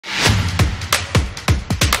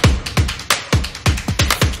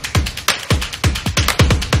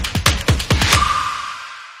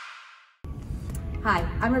Hi,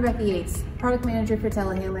 I'm Rebecca Yates, Product Manager for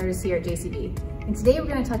Telehandlers here at JCB. And today we're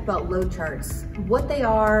going to talk about load charts, what they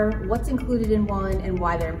are, what's included in one, and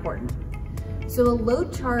why they're important. So a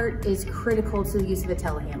load chart is critical to the use of a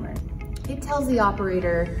telehandler. It tells the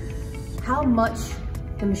operator how much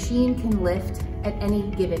the machine can lift at any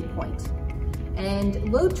given point.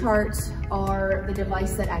 And load charts are the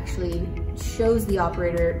device that actually shows the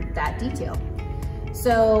operator that detail.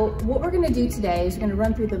 So what we're going to do today is we're going to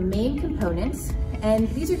run through the main components, and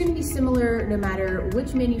these are going to be similar no matter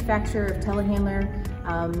which manufacturer of telehandler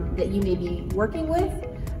that you may be working with,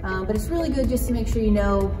 but it's really good just to make sure you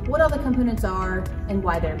know what all the components are and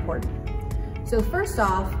why they're important. So first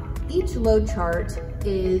off, each load chart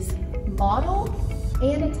is model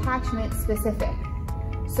and attachment specific.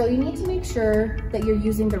 So you need to make sure that you're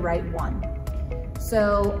using the right one.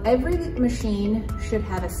 So every machine should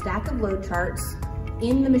have a stack of load charts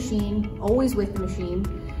in the machine, always with the machine,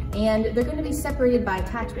 and they're going to be separated by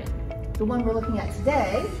attachment. The one we're looking at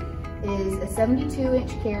today is a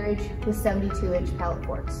 72-inch carriage with 72-inch pallet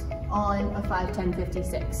forks on a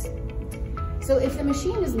 51056. So if the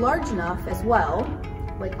machine is large enough as well,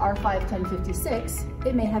 like our 51056,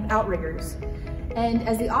 it may have outriggers. And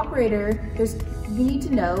as the operator, you need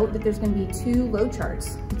to know that there's going to be two load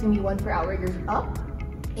charts. There's going to be one for outriggers up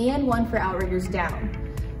and one for outriggers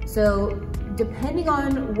down. So depending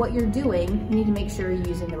on what you're doing, you need to make sure you're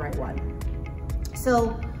using the right one.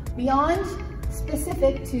 So beyond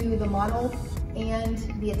specific to the model and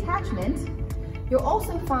the attachment, you'll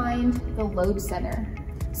also find the load center.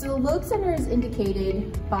 So the load center is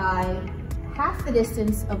indicated by half the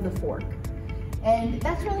distance of the fork. And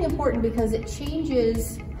that's really important because it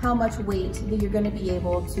changes how much weight that you're going to be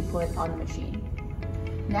able to put on the machine.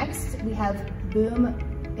 Next, we have boom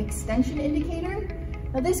extension indicator.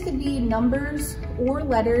 Now this could be numbers or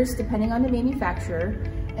letters depending on the manufacturer,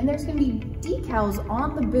 and there's going to be decals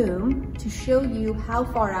on the boom to show you how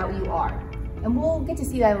far out you are. And we'll get to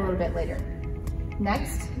see that a little bit later.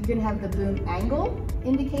 Next, you're going to have the boom angle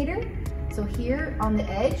indicator. So here on the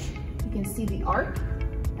edge, you can see the arc.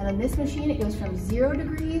 And on this machine, it goes from 0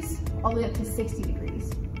 degrees all the way up to 60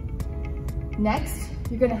 degrees. Next,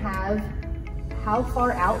 you're going to have how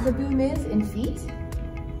far out the boom is in feet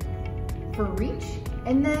for reach,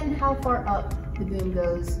 and then how far up the boom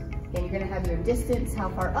goes. And you're going to have your distance, how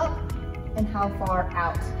far up, and how far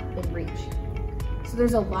out in reach. So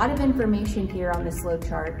there's a lot of information here on this load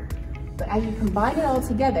chart, but as you combine it all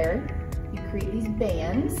together, you create these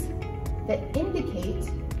bands that indicate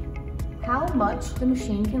how much the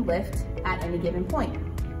machine can lift at any given point.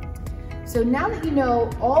 So now that you know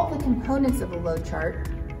all the components of a load chart,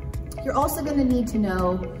 you're also going to need to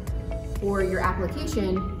know for your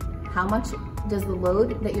application, how much does the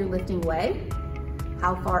load that you're lifting weigh,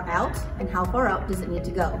 how far out, and how far up does it need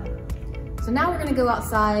to go. So now we're going to go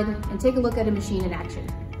outside and take a look at a machine in action.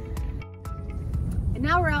 And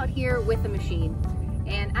now we're out here with the machine.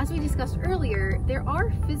 And as we discussed earlier, there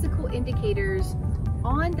are physical indicators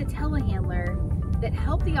on the telehandler that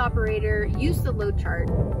help the operator use the load chart.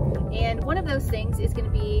 And one of those things is going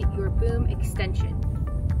to be your boom extension.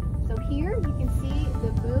 So here you can see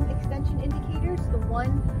the boom extension indicators, the 1,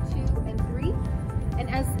 2, and 3. And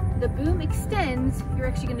as the boom extends, you're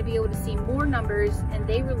actually going to be able to see more numbers, and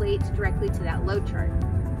they relate directly to that load chart.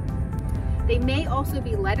 They may also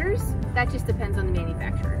be letters, that just depends on the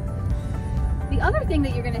manufacturer. The other thing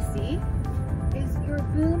that you're going to see is your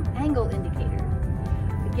boom angle indicator.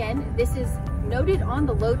 Again, this is noted on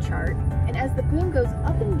the load chart, and as the boom goes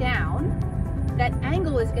up and down, that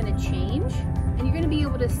angle is going to change, and you're going to be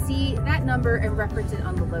able to see that number and reference it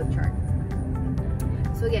on the load chart.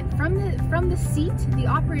 So again, from the seat, the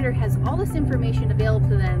operator has all this information available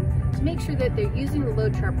to them to make sure that they're using the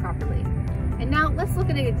load chart properly. And now let's look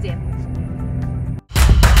at an example.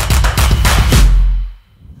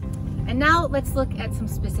 And now let's look at some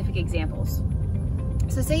specific examples.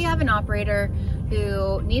 So say you have an operator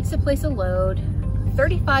who needs to place a load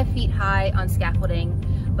 35 feet high on scaffolding,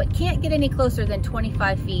 but can't get any closer than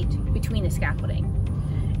 25 feet between the scaffolding.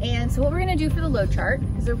 And so what we're going to do for the load chart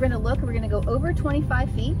is we're going to go over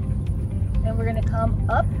 25 feet, and we're going to come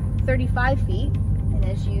up 35 feet. And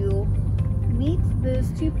as you meet those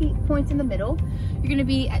 2 points in the middle, you're going to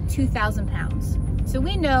be at 2,000 pounds. So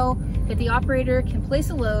we know that the operator can place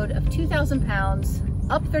a load of 2,000 pounds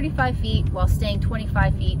up 35 feet while staying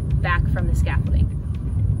 25 feet back from the scaffolding.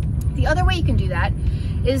 The other way you can do that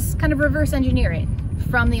is kind of reverse engineering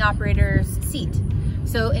from the operator's seat.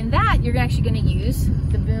 So in that, you're actually going to use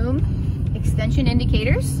the boom extension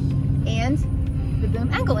indicators and the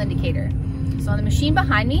boom angle indicator. So on the machine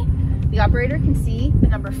behind me, The operator can see the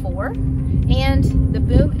number 4, and the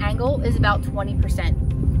boom angle is about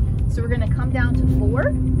 20%. So we're gonna come down to 4,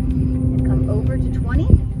 and come over to 20,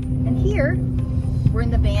 and here, we're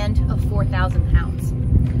in the band of 4,000 pounds.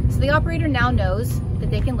 So the operator now knows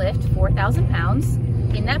that they can lift 4,000 pounds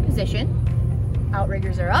in that position.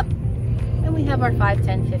 Outriggers are up, and we have our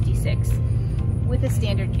 5-10-56 with a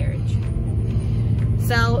standard carriage.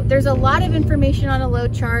 So there's a lot of information on a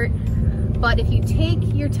load chart, but if you take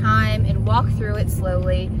your time and walk through it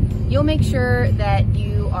slowly, you'll make sure that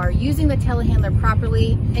you are using the telehandler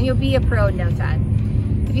properly, and you'll be a pro in no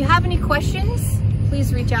time. If you have any questions,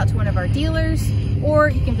 please reach out to one of our dealers, or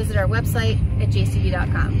you can visit our website at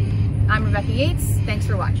jcb.com. I'm Rebecca Yates. Thanks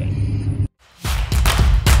for watching.